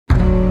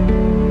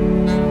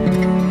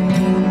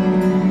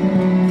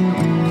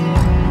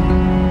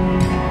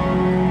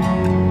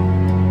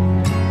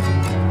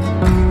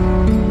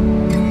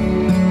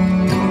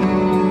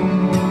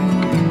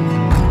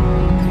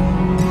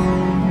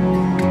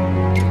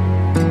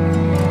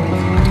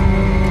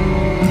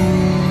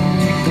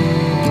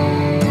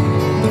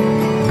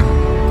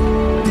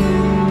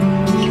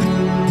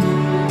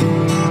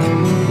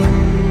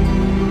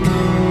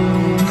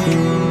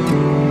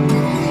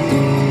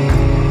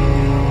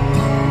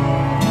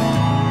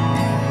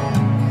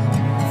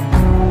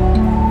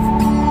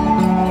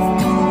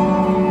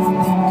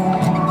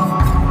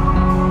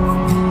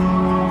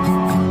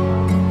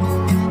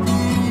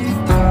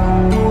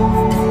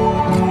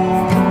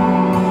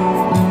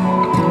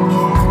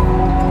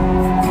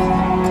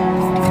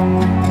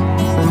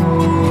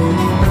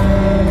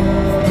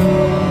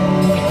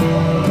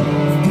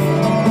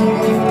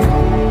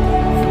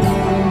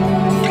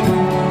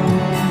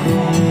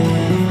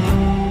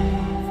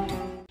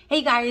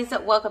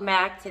welcome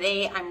back.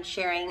 Today I'm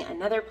sharing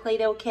another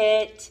Play-Doh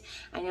kit.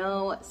 I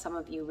know some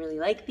of you really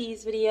like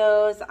these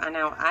videos. I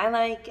know I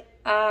like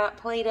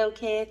Play-Doh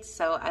kits,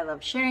 so I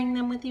love sharing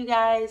them with you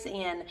guys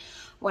and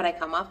what I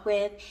come up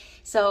with.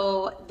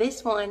 So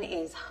this one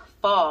is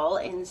fall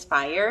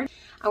inspired.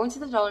 I went to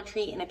the Dollar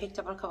Tree and I picked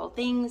up a couple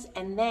things,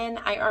 and then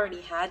I already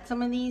had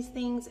some of these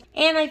things,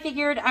 and I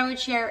figured I would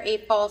share a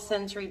fall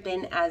sensory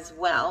bin as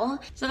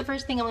well. So the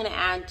first thing I'm going to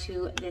add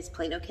to this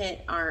Play-Doh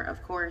kit are,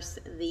 of course,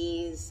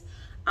 these.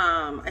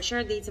 I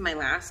shared these in my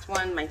last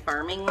one, my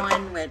farming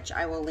one, which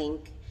I will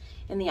link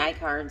in the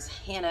iCards,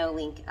 and I'll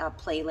link a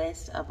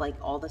playlist of like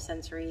all the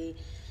sensory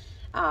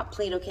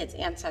Play-Doh kits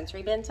and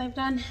sensory bins I've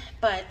done.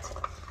 But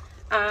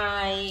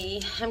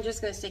I'm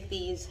just going to stick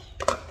these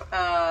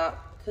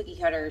cookie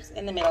cutters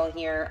in the middle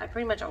here. I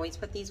pretty much always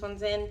put these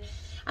ones in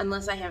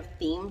unless I have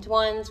themed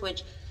ones,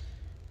 which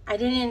I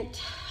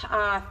didn't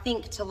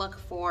think to look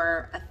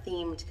for a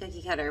themed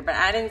cookie cutter, but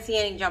I didn't see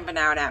any jumping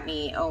out at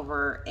me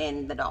over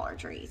in the Dollar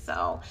Tree.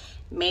 So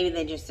maybe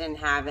they just didn't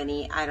have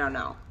any, I don't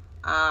know.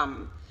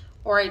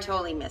 Or I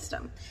totally missed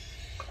them.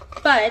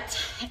 But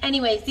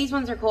anyways, these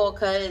ones are cool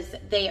because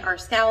they are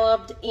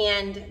scalloped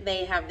and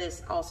they have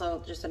this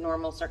also just a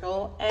normal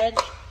circle edge.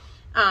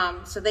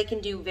 So they can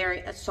do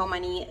so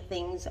many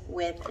things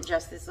with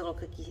just this little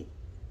cookie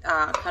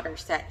cutter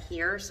set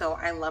here. So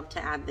I love to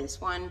add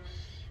this one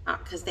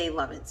because they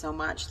love it so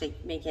much. They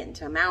make it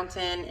into a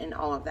mountain and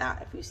all of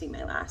that. If you see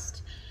my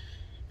last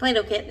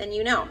Play-Doh kit, then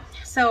you know.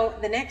 So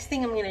the next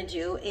thing I'm going to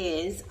do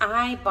is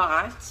I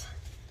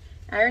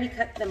already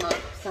cut them up,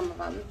 some of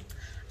them.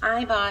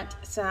 I bought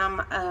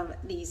some of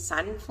these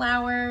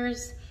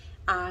sunflowers.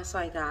 So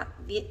I got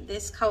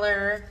this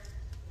color.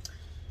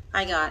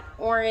 I got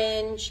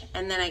orange,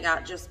 and then I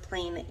got just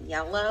plain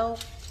yellow.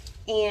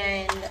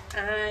 And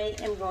I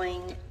am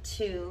going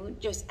to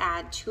just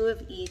add 2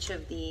 of each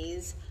of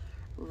these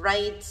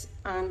right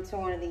onto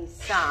one of these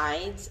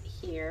sides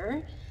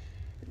here.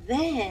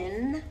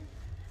 Then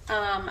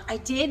I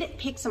did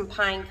pick some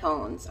pine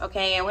cones,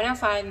 okay? I went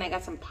outside and I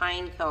got some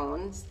pine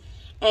cones.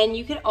 And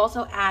you could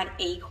also add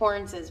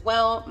acorns as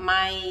well.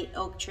 My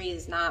oak tree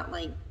is not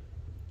like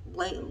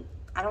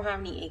I don't have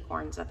any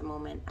acorns at the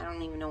moment. I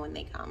don't even know when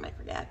they come, I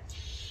forget.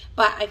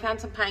 But I found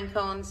some pine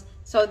cones,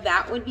 so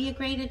that would be a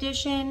great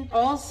addition.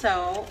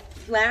 Also,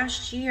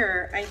 last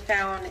year I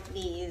found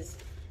these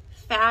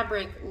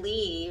fabric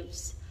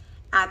leaves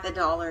at the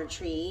Dollar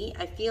Tree.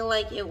 I feel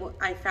like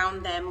I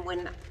found them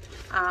when,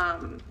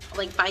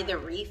 like by the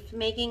wreath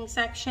making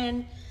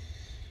section.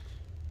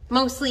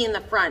 Mostly in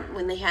the front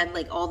when they had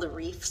like all the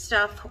wreath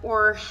stuff,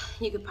 or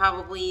you could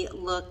probably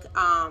look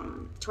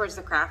towards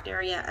the craft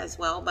area as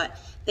well, but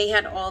they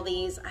had all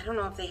these. I don't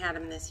know if they had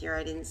them this year,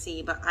 I didn't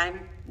see, but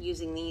I'm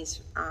using these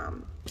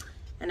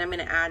and I'm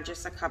gonna add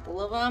just a couple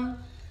of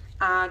them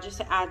just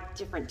to add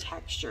different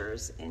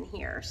textures in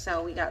here.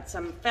 So we got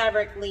some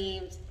fabric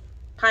leaves,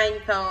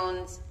 pine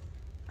cones,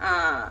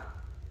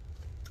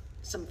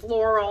 some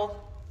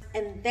floral,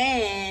 and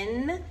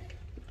then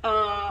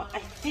I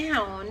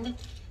found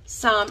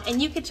some, and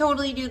you could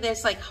totally do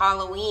this like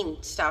Halloween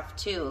stuff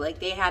too. Like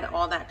they had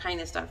all that kind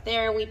of stuff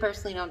there. We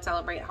personally don't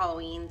celebrate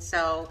Halloween,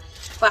 so,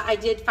 but I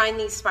did find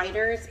these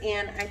spiders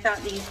and I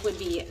thought these would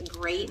be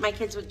great. My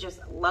kids would just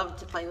love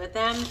to play with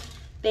them.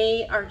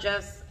 They are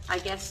just, I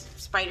guess,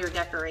 spider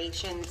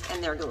decorations,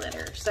 and they're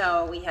glitter.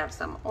 So we have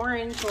some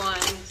orange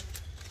ones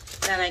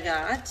that I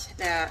got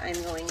that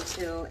I'm going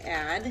to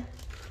add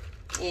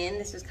in.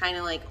 This is kind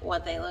of like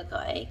what they look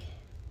like.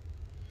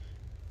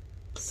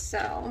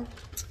 So,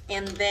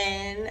 and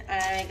then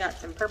I got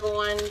some purple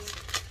ones.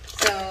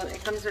 So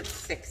it comes with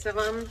 6 of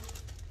them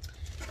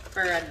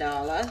for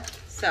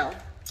 $1. So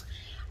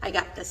I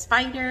got the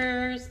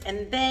spiders,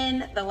 and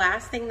then the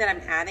last thing that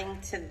I'm adding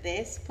to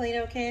this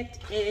Play-Doh kit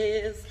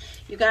is,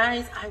 you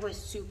guys, I was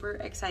super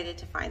excited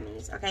to find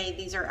these. Okay,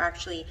 these are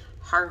actually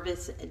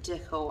harvest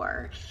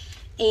decor,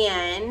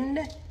 and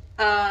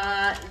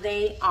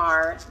they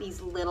are these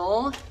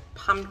little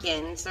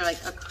pumpkins. They're like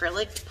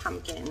acrylic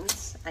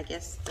pumpkins. I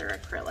guess they're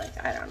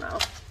acrylic. I don't know.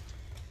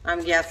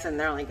 I'm guessing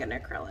they're like an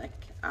acrylic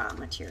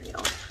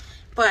material.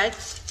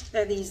 But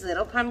they're these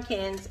little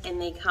pumpkins,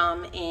 and they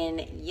come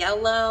in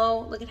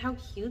yellow. Look at how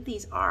cute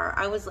these are.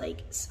 I was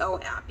like so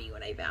happy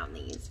when I found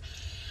these.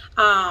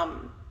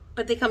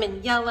 But they come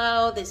in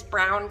yellow, this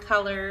brown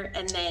color,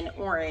 and then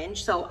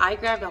orange. So I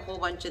grabbed a whole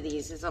bunch of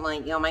these because I'm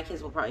like, you know, my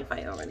kids will probably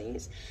fight over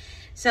these.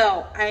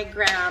 So I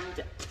grabbed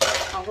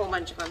a whole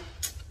bunch of them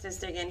to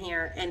stick in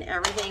here, and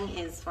everything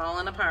is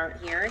falling apart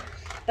here.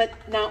 But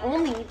not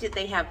only did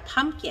they have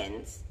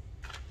pumpkins,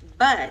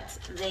 but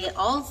they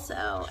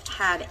also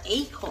had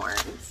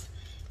acorns.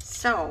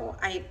 So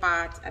I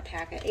bought a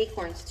pack of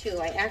acorns too.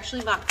 I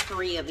actually bought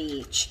 3 of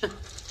each.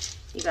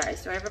 You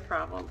guys, do I have a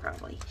problem?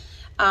 Probably.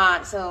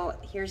 So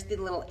here's the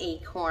little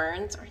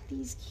acorns. Aren't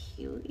these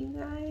cute, you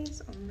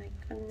guys? Oh my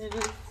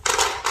goodness.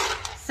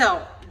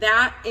 So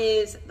that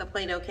is the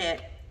Play-Doh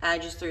kit I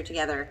just threw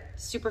together.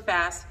 Super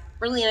fast,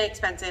 really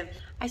inexpensive.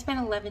 I spent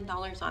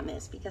 $11 on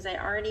this because I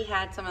already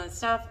had some of the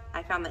stuff.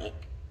 I found the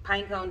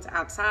pine cones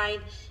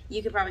outside.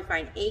 You could probably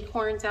find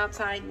acorns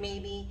outside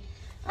maybe,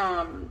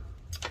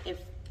 if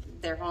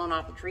they're falling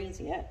off the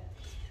trees yet,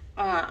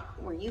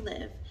 where you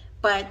live.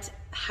 But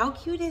how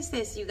cute is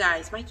this, you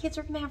guys? My kids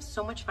are gonna have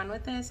so much fun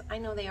with this. I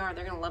know they are.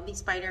 They're gonna love these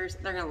spiders.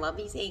 They're gonna love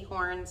these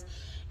acorns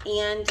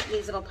and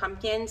these little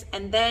pumpkins.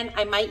 And then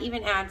I might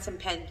even add some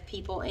pegged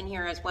people in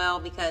here as well,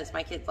 because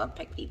my kids love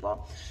pegged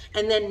people.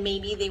 And then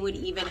maybe they would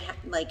even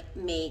like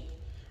make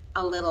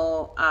a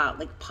little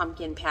like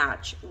pumpkin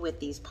patch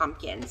with these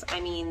pumpkins. I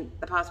mean,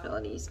 the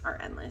possibilities are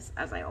endless,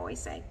 as I always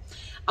say.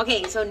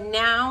 Okay, so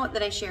now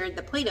that I shared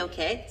the Play-Doh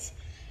kit,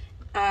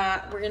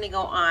 we're gonna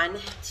go on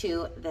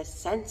to the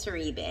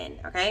sensory bin,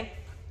 okay?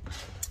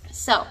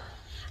 So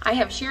I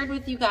have shared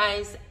with you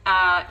guys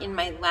in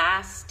my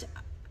last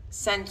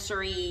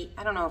sensory,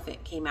 I don't know if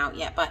it came out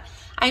yet, but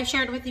I've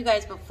shared with you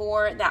guys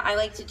before that I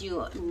like to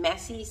do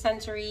messy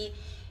sensory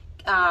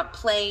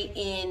play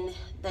in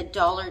the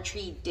Dollar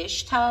Tree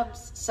dish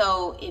tubs.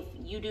 So if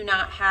you do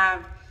not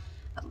have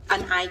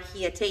an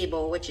IKEA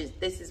table, which is,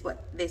 this is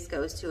what this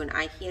goes to, an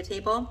IKEA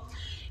table,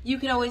 you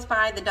can always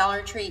buy the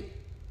Dollar Tree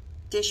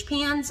dish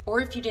pans,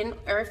 or if you didn't,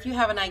 or if you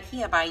have an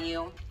IKEA by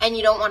you and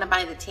you don't want to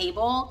buy the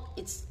table,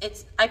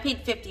 I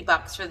paid 50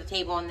 bucks for the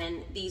table, and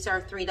then these are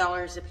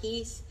 $3 a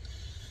piece.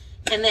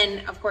 And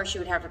then of course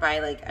you would have to buy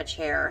like a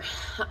chair,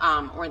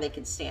 or they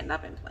could stand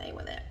up and play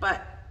with it.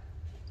 But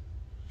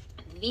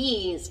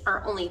these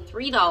are only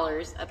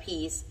 $3 a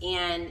piece,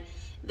 and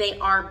they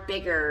are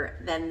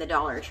bigger than the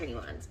Dollar Tree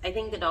ones. I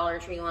think the Dollar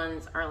Tree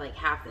ones are like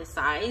half this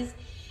size,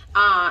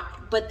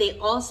 but they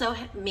also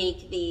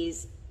make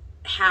these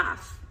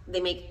half. They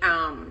make,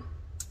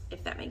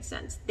 if that makes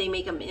sense, they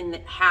make them in the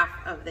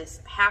half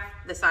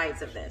the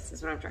size of this,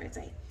 is what I'm trying to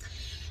say.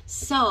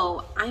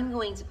 So I'm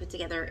going to put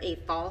together a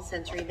fall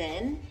sensory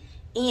bin,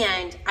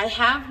 and I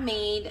have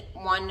made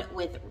one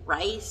with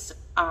rice.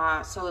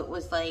 So it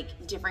was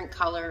like different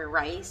color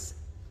rice.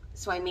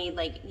 So I made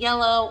like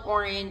yellow,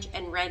 orange,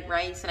 and red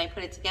rice, and I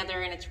put it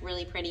together, and it's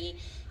really pretty.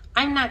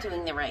 I'm not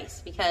doing the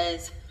rice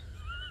because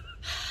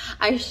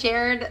I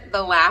shared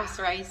the last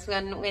rice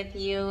one with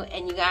you,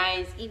 and you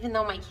guys, even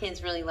though my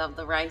kids really love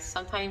the rice,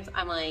 sometimes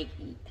I'm like,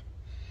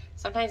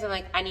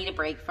 I need a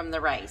break from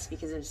the rice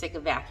because I'm sick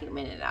of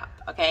vacuuming it up,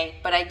 okay?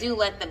 But I do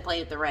let them play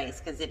with the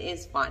rice because it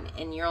is fun,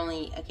 and you're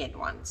only a kid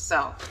once,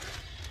 so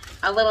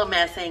a little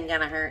mess ain't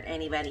gonna hurt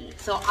anybody.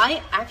 So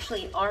I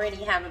actually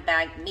already have a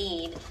bag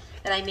made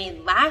that I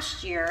made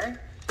last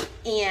year,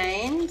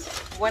 and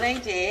what I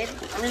did,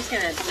 I'm just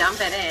gonna dump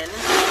it in,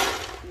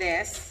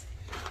 this,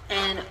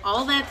 and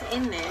all that's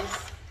in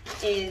this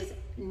is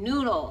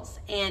noodles,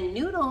 and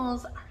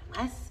noodles are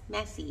less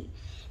messy.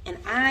 And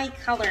I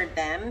colored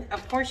them.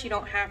 Of course, you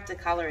don't have to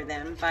color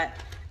them, but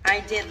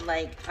I did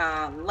like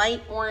a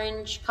light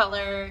orange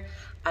color,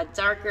 a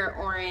darker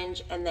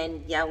orange, and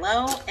then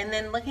yellow. And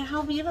then look at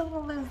how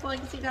beautiful this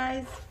looks, you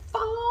guys.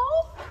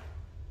 Fall.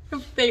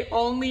 If they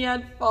only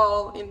had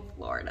fall in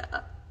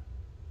Florida.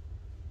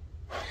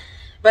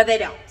 But they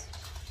don't.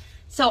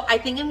 So I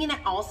think I'm gonna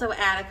also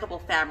add a couple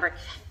fabric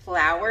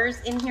flowers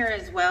in here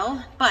as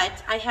well.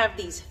 But I have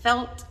these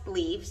felt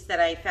leaves that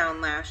I found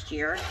last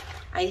year.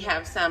 I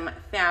have some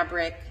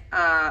fabric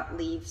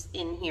leaves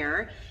in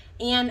here,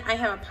 and I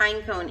have a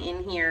pine cone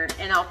in here,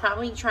 and I'll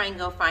probably try and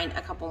go find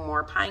a couple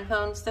more pine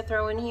cones to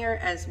throw in here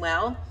as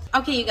well.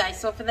 Okay, you guys,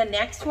 so for the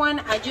next one,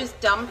 I just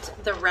dumped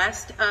the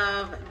rest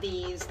of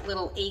these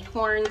little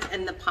acorns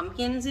and the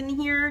pumpkins in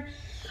here.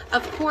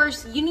 Of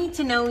course, you need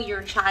to know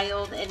your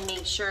child and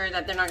make sure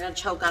that they're not gonna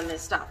choke on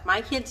this stuff.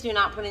 My kids do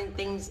not put in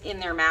things in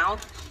their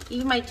mouth.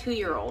 Even my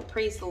 2-year-old,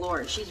 praise the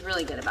Lord, she's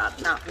really good about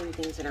not putting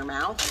things in her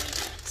mouth.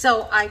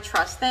 So I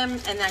trust them,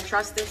 and I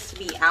trust this to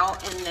be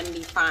out and then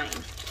be fine.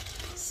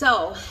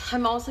 So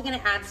I'm also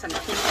gonna add some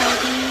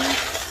pinto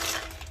beans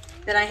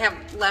that I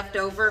have left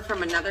over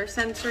from another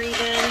sensory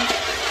bin.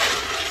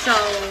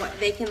 So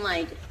they can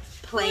like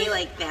play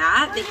like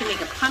that. They can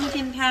make a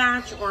pumpkin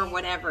patch or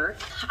whatever.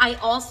 I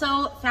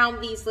also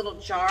found these little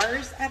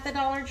jars at the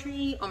Dollar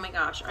Tree. Oh my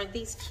gosh, aren't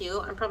these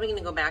cute? I'm probably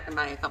gonna go back and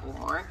buy a couple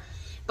more.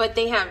 But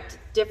they have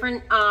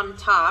different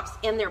tops,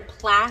 and they're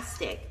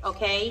plastic,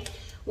 okay?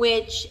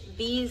 Which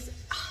these,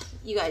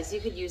 you guys,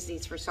 you could use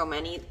these for so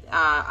many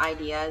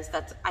ideas.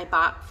 I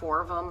bought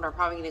 4 of them, but I'm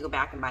probably gonna go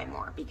back and buy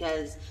more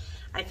because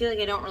I feel like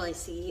I don't really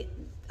see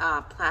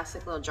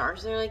plastic little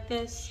jars that are like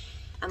this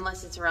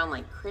unless it's around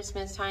like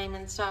Christmas time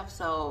and stuff.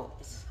 So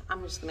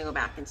I'm just gonna go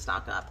back and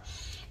stock up.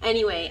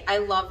 Anyway, I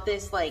love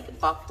this like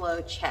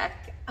buffalo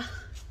check.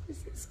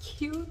 This is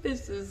cute.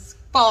 This is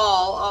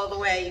fall all the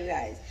way, you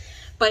guys.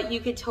 But you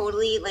could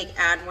totally like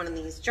add one of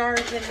these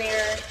jars in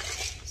there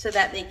so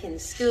that they can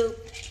scoop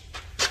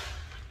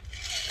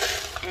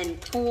and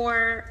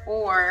pour,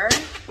 or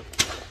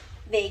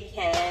they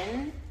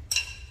can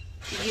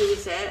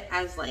use it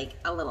as like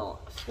a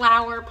little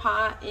flower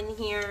pot in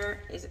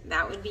here.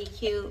 That would be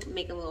cute.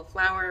 Make a little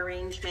flower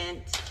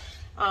arrangement.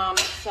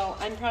 So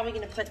I'm probably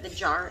gonna put the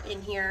jar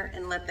in here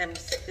and let them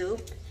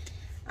scoop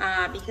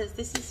because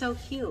this is so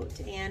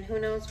cute, and who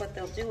knows what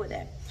they'll do with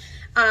it.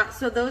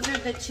 So those are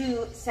the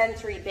 2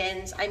 sensory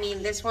bins. I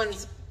mean, this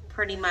one's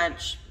pretty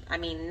much, I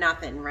mean,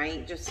 nothing,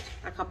 right? Just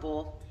a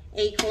couple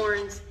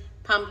acorns,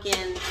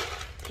 pumpkins,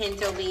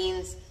 pinto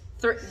beans.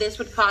 This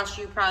would cost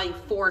you probably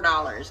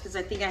 $4 because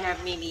I think I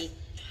have maybe,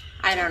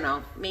 I don't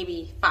know,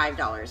 maybe $5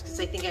 because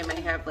I think I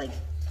might have like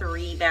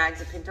 3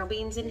 bags of pinto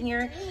beans in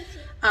here.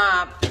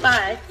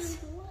 But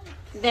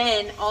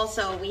then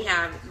also we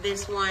have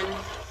this one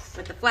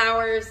with the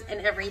flowers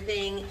and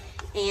everything.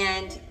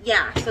 And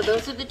yeah, so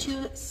those are the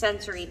 2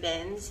 sensory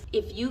bins.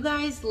 If you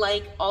guys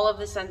like all of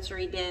the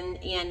sensory bin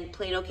and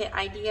Play-Doh kit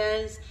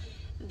ideas,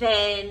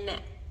 then,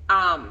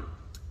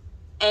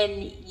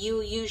 and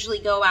you usually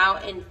go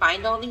out and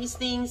find all these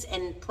things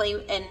and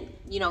play and,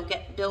 you know,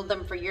 build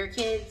them for your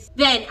kids,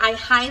 then I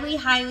highly,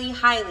 highly,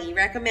 highly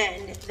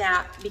recommend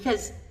that,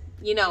 because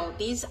you know,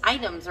 these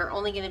items are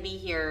only gonna be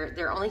here,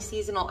 they're only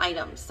seasonal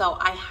items. So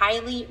I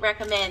highly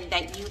recommend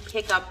that you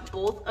pick up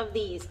both of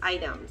these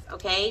items,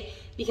 okay?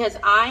 Because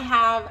I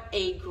have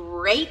a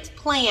great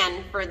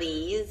plan for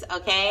these,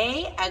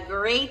 okay? A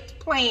great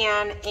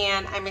plan,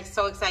 and I'm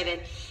so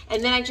excited.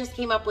 And then I just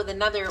came up with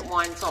another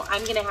one, so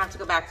I'm gonna have to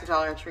go back to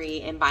Dollar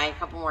Tree and buy a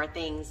couple more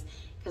things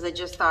because I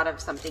just thought of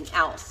something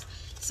else.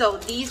 So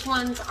these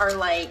ones are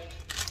like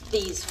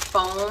these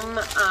foam,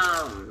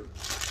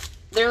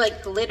 they're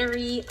like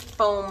glittery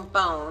foam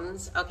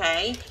bones,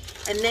 okay?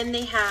 And then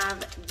they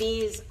have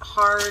these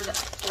hard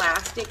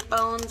plastic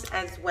bones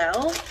as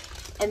well.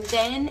 And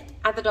then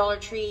at the Dollar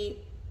Tree,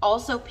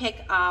 also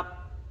pick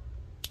up,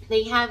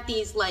 they have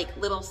these like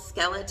little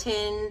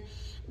skeleton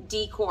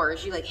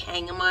decors. You like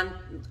hang them on,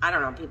 I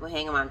don't know, people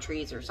hang them on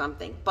trees or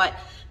something. But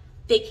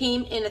they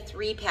came in a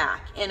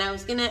 3-pack. And I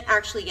was gonna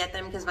actually get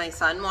them because my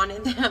son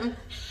wanted them.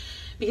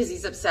 Because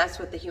he's obsessed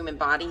with the human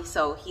body,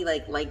 so he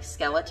likes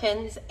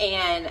skeletons,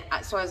 and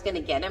so I was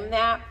gonna get him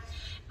that,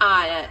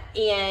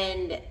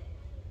 and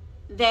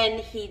then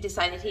he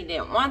decided he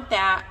didn't want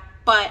that,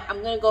 but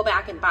I'm gonna go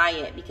back and buy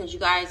it because you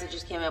guys have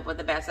just came up with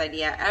the best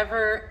idea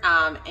ever,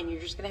 and you're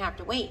just gonna have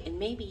to wait, and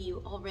maybe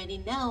you already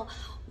know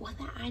what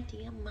that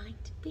idea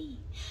might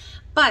be.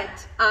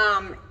 But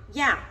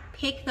yeah,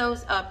 pick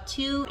those up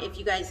too. If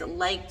you guys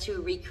like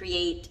to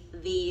recreate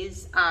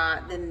these,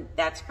 then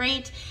that's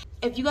great.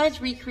 If you guys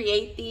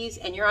recreate these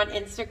and you're on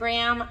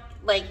Instagram,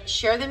 like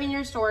share them in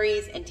your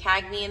stories and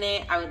tag me in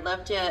it. I would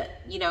love to,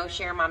 you know,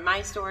 share them on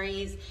my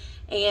stories.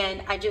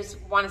 And I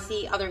just want to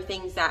see other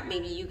things that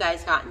maybe you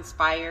guys got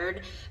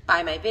inspired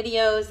by my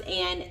videos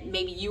and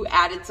maybe you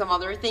added some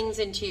other things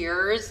into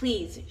yours.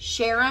 Please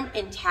share them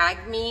and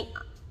tag me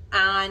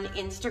on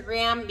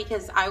Instagram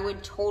because I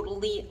would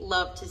totally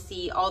love to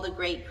see all the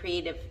great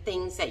creative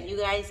things that you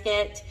guys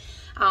get.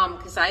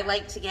 Because I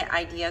like to get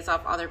ideas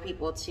off other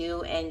people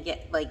too and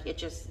get like, it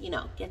just, you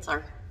know, gets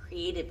our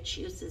creative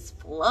juices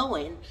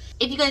flowing.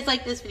 If you guys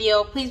like this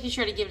video, please be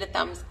sure to give it a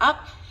thumbs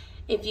up.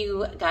 If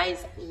you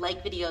guys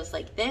like videos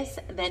like this,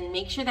 then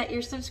make sure that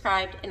you're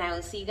subscribed and I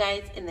will see you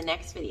guys in the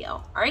next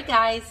video. All right,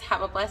 guys,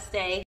 have a blessed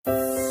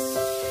day.